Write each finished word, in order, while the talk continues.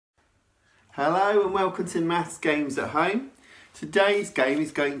Hello and welcome to Maths Games at Home. Today's game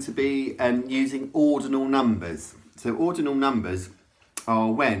is going to be using ordinal numbers. So ordinal numbers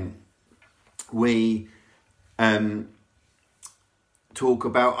are when we talk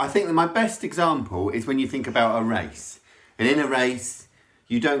about, I think that my best example is when you think about a race. And in a race,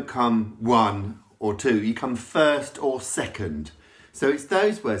 you don't come one or two, you come first or second. So it's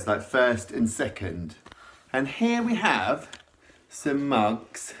those words like first and second. And here we have some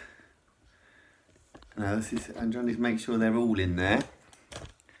mugs. Now I'm trying to make sure they're all in there.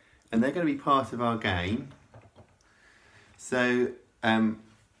 And they're going to be part of our game. So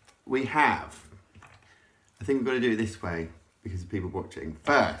we have, I think we've got to do it this way because of people watching.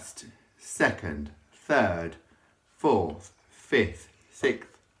 First, second, third, fourth, fifth,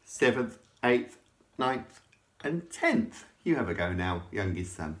 sixth, seventh, eighth, ninth and 10th. You have a go now,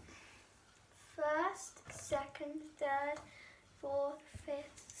 youngest son. First, second, third, fourth,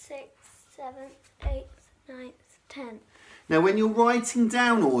 fifth, sixth, seventh, eighth, ninth, 10th. Now when you're writing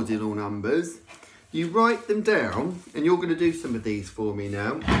down ordinal numbers, you write them down, and you're going to do some of these for me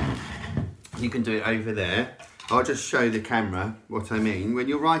now. You can do it over there. I'll just show the camera what I mean. When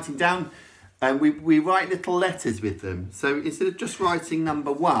you're writing down, we write little letters with them. So instead of just writing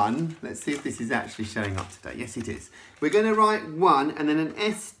number 1, let's see if this is actually showing up today. Yes, it is. We're going to write 1 and then an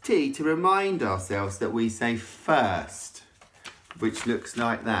ST to remind ourselves that we say first, which looks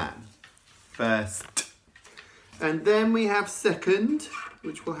like that. First. And then we have second,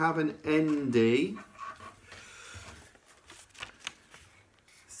 which will have an ND.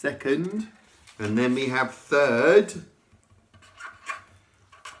 Second. And then we have third.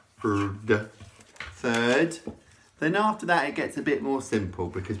 Third. Then after that it gets a bit more simple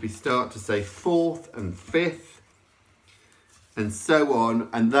because we start to say fourth and fifth and so on,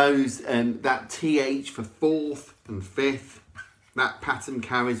 and those that TH for fourth and fifth, that pattern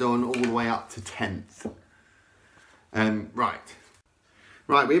carries on all the way up to 10th. Right,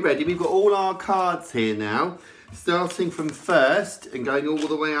 we're ready. We've got all our cards here now, starting from first and going all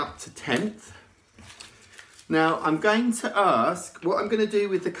the way up to 10th. Now, I'm going to ask, what I'm going to do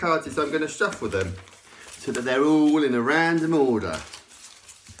with the cards is I'm going to shuffle them so that they're all in a random order.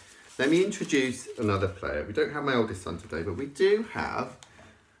 Let me introduce another player. We don't have my oldest son today, but we do have,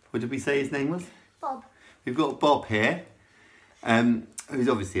 what did we say his name was? Bob. We've got Bob here, who's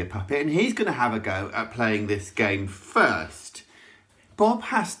obviously a puppet, and he's going to have a go at playing this game first. Bob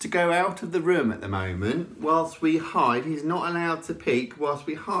has to go out of the room at the moment whilst we hide. He's not allowed to peek whilst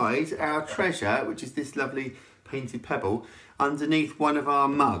we hide our treasure, which is this lovely painted pebble, underneath one of our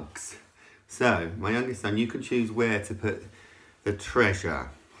mugs. So, my youngest son, you can choose where to put the treasure.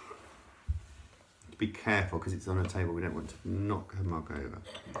 Be careful because it's on a table. We don't want to knock the mug over.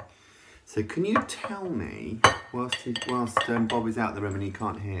 So can you tell me, whilst Bob is out of the room and he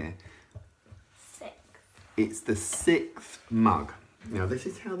can't hear? 6. It's the 6th mug. Now this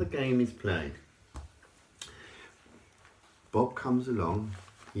is how the game is played. Bob comes along.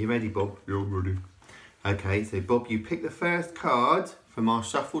 You ready, Bob? Yeah, I'm ready. Okay, so Bob, you pick the first card from our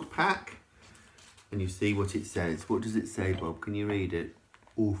shuffled pack and you see what it says. What does it say, Bob? Can you read it?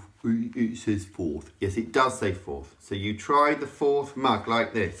 Oh, it says 4th. Yes, it does say 4th. So you try the 4th mug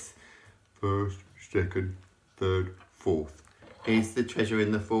like this. First, second, third, fourth. Is the treasure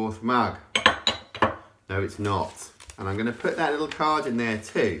in the 4th mug? No, it's not. And I'm going to put that little card in there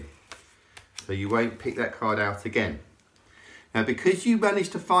too. So you won't pick that card out again. Now, because you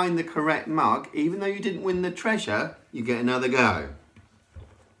managed to find the correct mug, even though you didn't win the treasure, you get another go.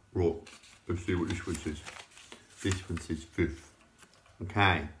 Right, let's see what this one says. This one says 5th.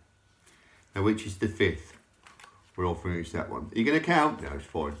 Okay. Now, which is the 5th? We'll all finish that one. Are you going to count? No, it's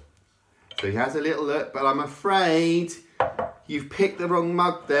fine. So he has a little look, but I'm afraid you've picked the wrong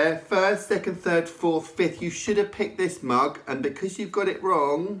mug there. First, second, third, fourth, fifth. You should have picked this mug, and because you've got it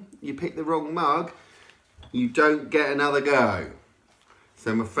wrong, you picked the wrong mug, you don't get another go.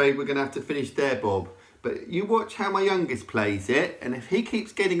 So I'm afraid we're going to have to finish there, Bob. But you watch how my youngest plays it, and if he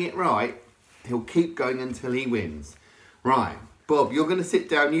keeps getting it right, he'll keep going until he wins. Right, Bob, you're going to sit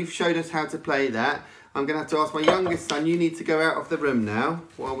down. You've showed us how to play that. I'm going to have to ask my youngest son, you need to go out of the room now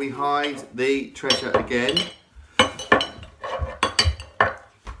while we hide the treasure again. So,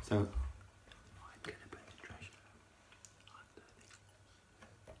 I'm going to put the treasure under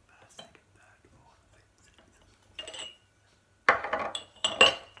the first, second, third, fourth,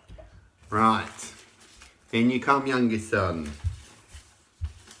 fifth. Right, in you come, youngest son.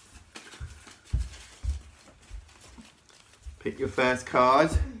 Pick your first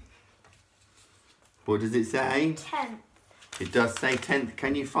card. What does it say? 10th. It does say 10th.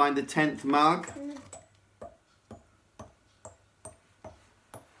 Can you find the 10th mug?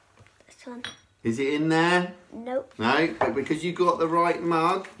 next one. Is it in there? Nope. No, but because you got the right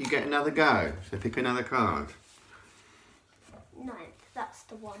mug, you get another go. So pick another card. 9th. That's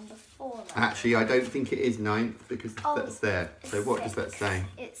the one before that. Actually, I don't think it is 9th because that's there. It's So what does that 6th. say?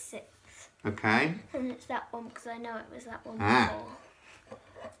 It's 6th. Okay. And it's that one because I know it was that one Ah. before.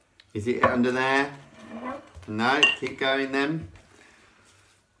 Is it under there? Nope. No. Keep going then.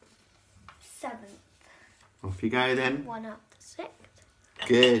 7th. Off you go then. One up the 6th.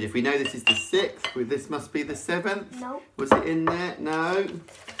 Good. If we know this is the 6th, well, this must be the 7th. Nope. Was it in there? No.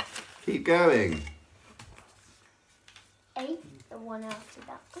 Keep going. 8th. The one after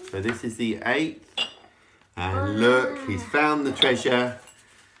that one. So this is the 8th. And look, he's found the treasure.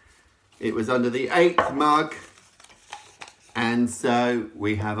 It was under the 8th mug. And so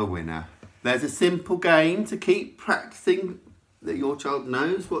we have a winner. There's a simple game to keep practicing that your child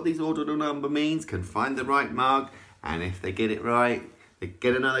knows what these ordinal number means, can find the right mug, and if they get it right, they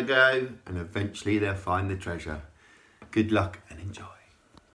get another go, and eventually they'll find the treasure. Good luck and enjoy.